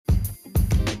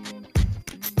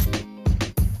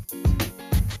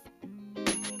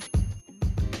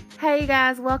Hey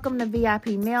guys, welcome to VIP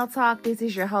Nail Talk. This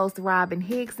is your host, Robin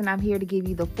Hicks, and I'm here to give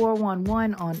you the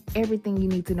 411 on everything you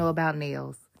need to know about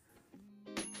nails.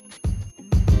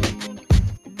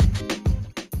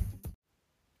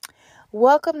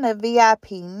 Welcome to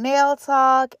VIP Nail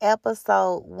Talk,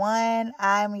 episode 1.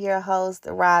 I'm your host,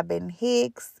 Robin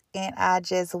Hicks, and I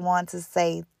just want to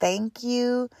say thank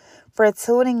you for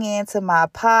tuning in to my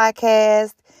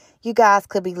podcast. You guys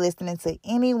could be listening to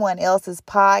anyone else's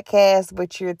podcast,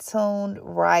 but you're tuned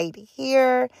right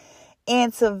here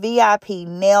into VIP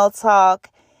Nail Talk.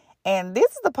 And this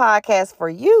is the podcast for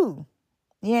you.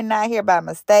 You're not here by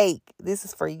mistake. This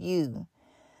is for you.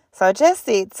 So just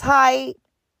sit tight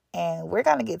and we're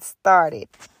going to get started.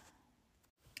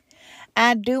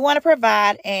 I do want to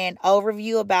provide an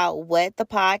overview about what the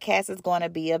podcast is going to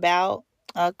be about.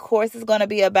 Of course, it's going to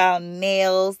be about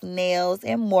nails,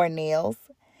 and more nails.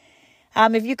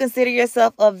 If you consider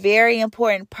yourself a very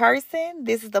important person,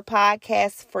 this is the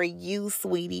podcast for you,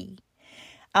 sweetie.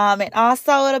 And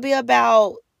also it'll be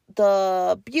about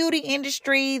the beauty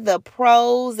industry, the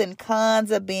pros and cons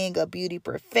of being a beauty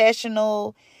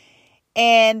professional,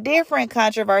 and different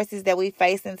controversies that we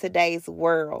face in today's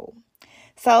world.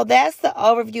 So that's the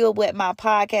overview of what my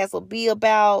podcast will be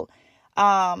about.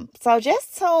 So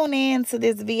just tune in to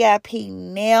this VIP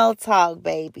Nail Talk,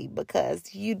 baby,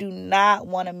 because you do not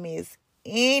want to miss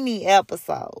any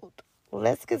episode.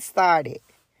 Let's get started.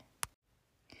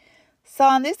 So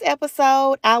on this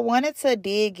episode, I wanted to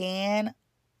dig in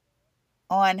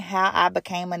on how I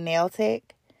became a nail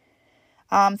tech.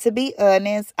 To be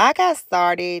honest, I got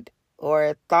started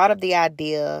or thought of the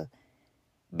idea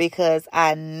because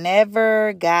I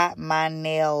never got my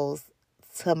nails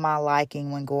to my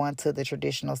liking when going to the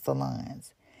traditional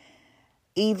salons.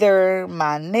 Either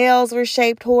my nails were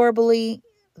shaped horribly,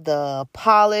 the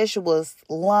polish was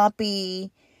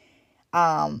lumpy,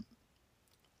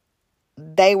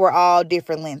 they were all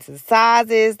different lengths and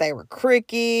sizes, they were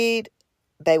crooked,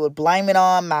 they would blame it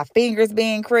on my fingers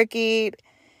being crooked.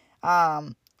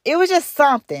 It was just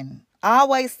something,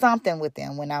 always something with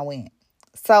them when I went.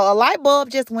 So a light bulb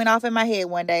just went off in my head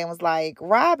one day and was like,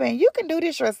 Robin, you can do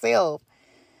this yourself.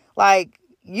 Like,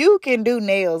 you can do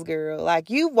nails, girl. Like,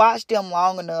 you watched them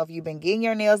long enough. You've been getting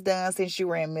your nails done since you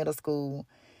were in middle school.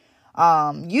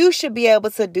 You should be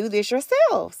able to do this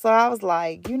yourself. So I was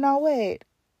like, you know what?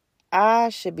 I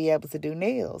should be able to do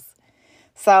nails.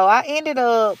 So I ended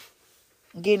up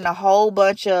getting a whole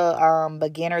bunch of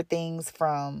beginner things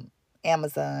from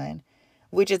Amazon,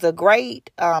 which is a great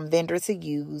vendor to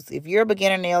use. If you're a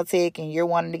beginner nail tech and you're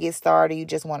wanting to get started, you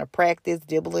just want to practice,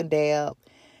 dibble and dab,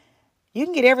 you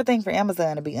can get everything from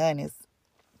Amazon, to be honest.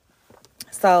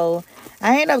 So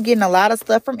I ended up getting a lot of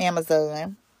stuff from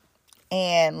Amazon.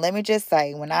 And let me just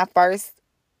say, when I first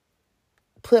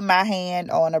put my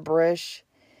hand on a brush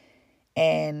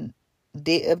and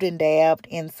dipped and dabbed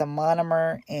in some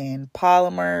monomer and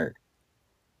polymer,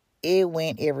 it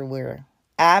went everywhere.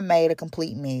 I made a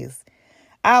complete mess.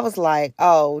 I was like,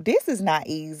 oh, this is not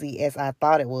easy as I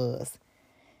thought it was.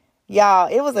 Y'all,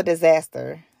 it was a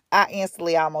disaster. I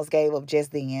instantly almost gave up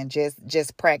just then,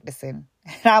 just practicing.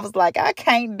 And I was like, I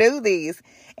can't do this.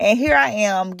 And here I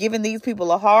am giving these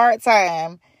people a hard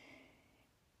time.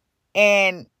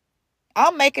 And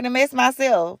I'm making a mess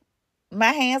myself.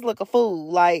 My hands look a fool.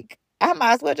 Like, I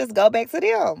might as well just go back to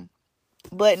them.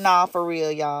 But nah, for real,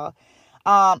 y'all.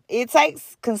 It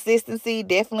takes consistency,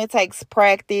 definitely takes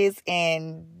practice,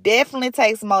 and definitely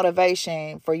takes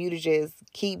motivation for you to just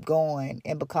keep going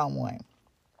and become one.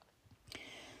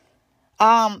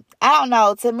 I don't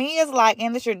know. To me, it's like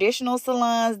in the traditional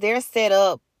salons, they're set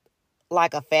up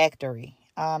like a factory.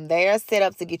 They're set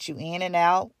up to get you in and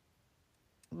out.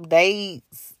 They're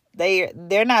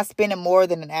not spending more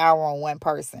than an hour on one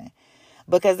person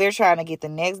because they're trying to get the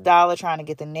next dollar, trying to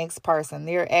get the next person.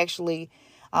 They're actually,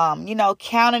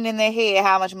 counting in their head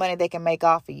how much money they can make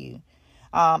off of you.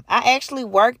 I actually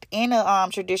worked in a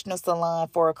traditional salon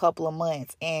for a couple of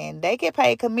months, and they get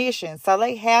paid commission, so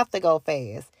they have to go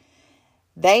fast.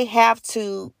 They have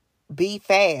to be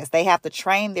fast. They have to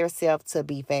train themselves to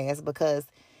be fast, because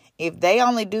if they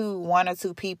only do 1 or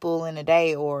 2 people in a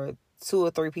day or 2 or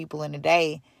 3 people in a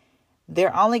day,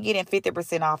 they're only getting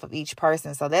 50% off of each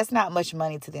person. So that's not much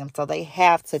money to them. So they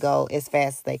have to go as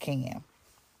fast as they can.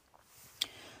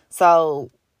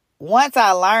 So once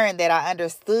I learned that, I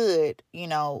understood,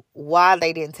 why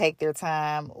they didn't take their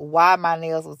time, why my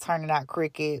nails was turning out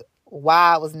crooked,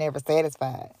 why I was never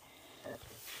satisfied.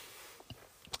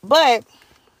 But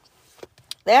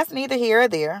that's neither here or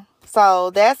there. So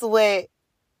that's where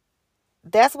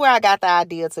I got the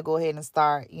idea to go ahead and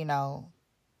start,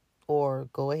 or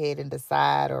go ahead and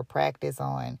decide or practice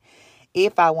on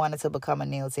if I wanted to become a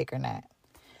nail tech or not.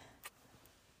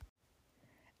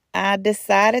 I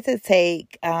decided to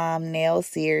take nail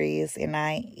series, and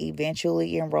I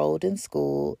eventually enrolled in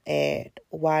school at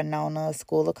Winona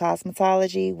School of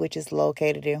Cosmetology, which is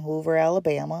located in Hoover,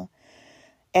 Alabama.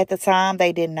 At the time,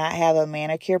 they did not have a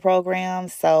manicure program,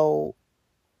 so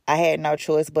I had no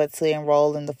choice but to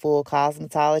enroll in the full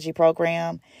cosmetology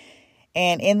program.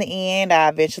 And in the end, I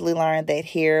eventually learned that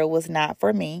hair was not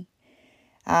for me.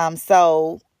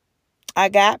 So I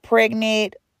got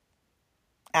pregnant.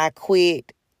 I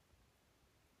quit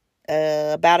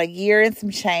about a year and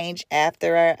some change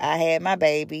after I had my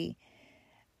baby.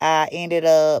 I ended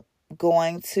up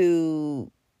going to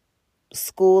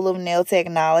School of Nail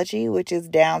Technology, which is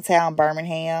downtown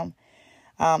Birmingham.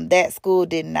 That school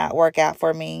did not work out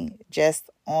for me, just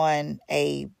on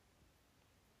a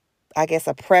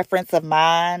preference of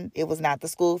mine. It was not the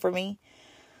school for me.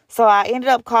 So I ended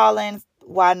up calling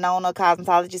Winona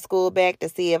Cosmetology School back to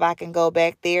see if I can go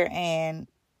back there. And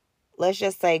let's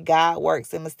just say God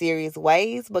works in mysterious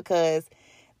ways, because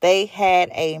they had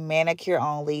a manicure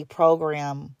only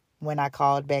program when I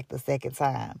called back the second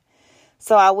time.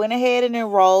 So I went ahead and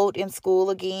enrolled in school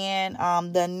again.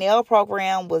 The nail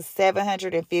program was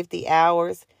 750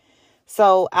 hours.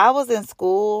 So I was in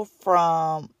school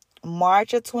from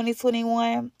March of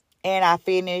 2021, and I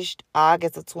finished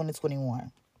August of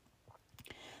 2021.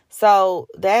 So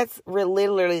that's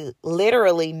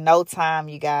literally no time,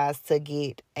 you guys, to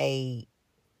get a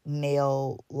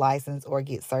nail license or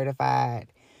get certified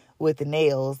with the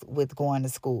nails with going to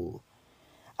school.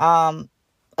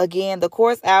 Again, the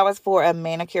course hours for a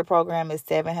manicure program is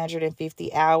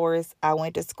 750 hours. I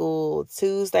went to school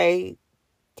Tuesday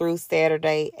through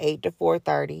Saturday, 8 to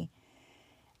 4:30.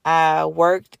 I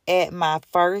worked at my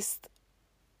first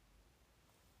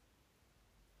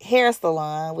hair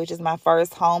salon, which is my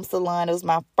first home salon. It was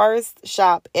my first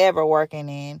shop ever working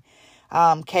in,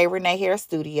 K. Renee Hair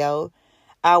Studio.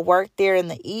 I worked there in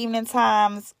the evening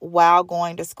times while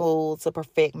going to school to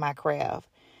perfect my craft.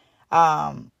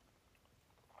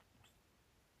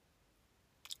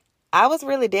 I was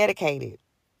really dedicated.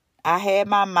 I had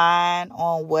my mind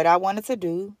on what I wanted to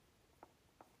do,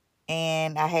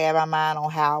 and I had my mind on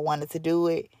how I wanted to do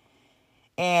it.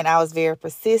 And I was very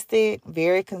persistent,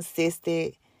 very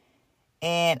consistent,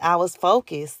 and I was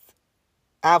focused.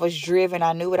 I was driven.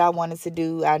 I knew what I wanted to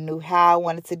do. I knew how I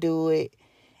wanted to do it,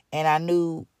 and I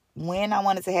knew when I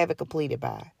wanted to have it completed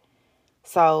by.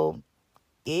 So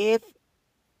if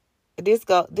this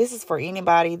is for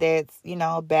anybody that's,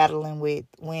 battling with,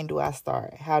 when do I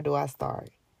start? How do I start?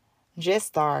 Just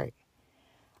start.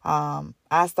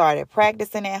 I started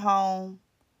practicing at home.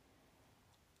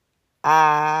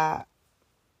 I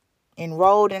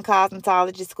enrolled in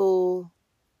cosmetology school.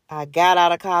 I got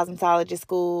out of cosmetology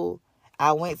school.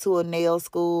 I went to a nail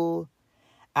school.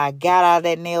 I got out of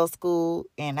that nail school,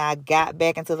 and I got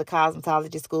back into the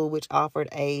cosmetology school, which offered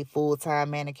a full-time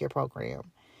manicure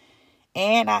program.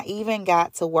 And I even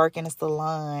got to work in a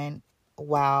salon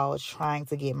while trying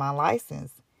to get my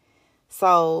license.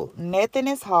 So nothing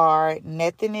is hard.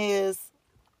 Nothing is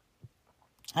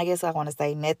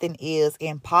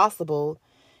impossible.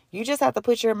 You just have to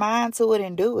put your mind to it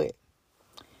and do it.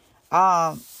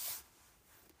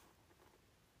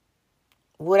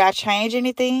 Would I change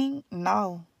anything?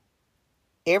 No.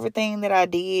 Everything that I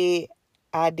did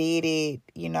it,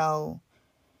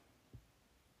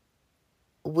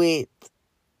 with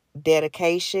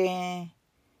dedication,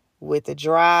 with the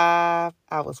drive.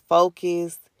 I was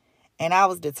focused, and I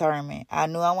was determined. I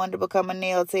knew I wanted to become a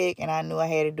nail tech, and I knew I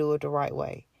had to do it the right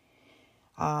way.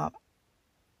 I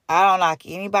don't knock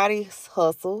anybody's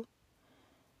hustle,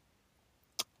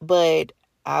 but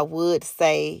I would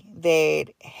say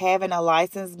that having a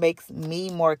license makes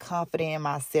me more confident in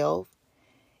myself.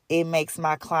 It makes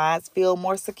my clients feel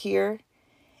more secure,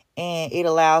 and it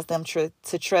allows them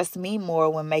to trust me more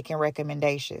when making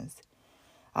recommendations.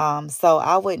 So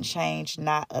I wouldn't change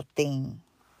not a thing.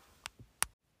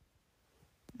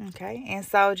 Okay, and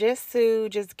so just to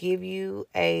give you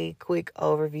a quick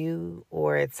overview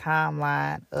or a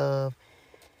timeline of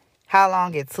how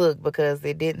long it took, because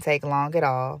it didn't take long at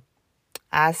all.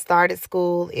 I started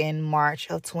school in March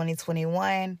of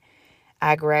 2021.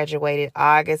 I graduated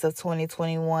August of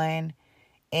 2021,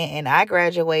 and I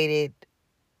graduated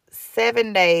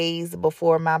 7 days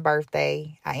before my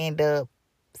birthday. I ended up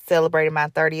celebrating my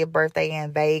 30th birthday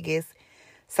in Vegas.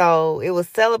 So it was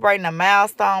celebrating a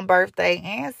milestone birthday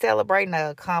and celebrating an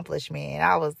accomplishment. And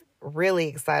I was really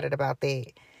excited about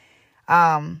that.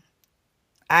 I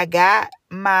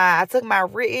took my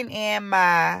written and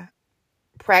my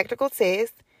practical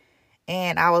test,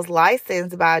 And I was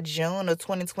licensed by June of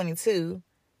 2022.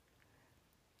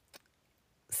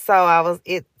 So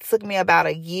it took me about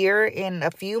a year and a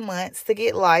few months to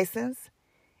get licensed.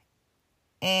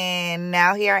 And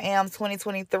now here I am,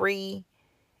 2023.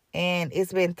 And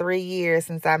it's been 3 years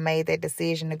since I made that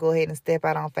decision to go ahead and step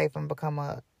out on faith and become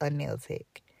a nail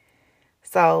tech.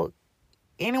 So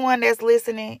anyone that's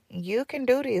listening, you can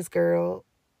do this, girl.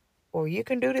 Or you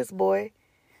can do this, boy.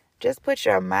 Just put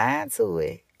your mind to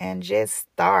it and just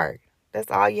start. That's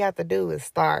all you have to do is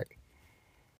start.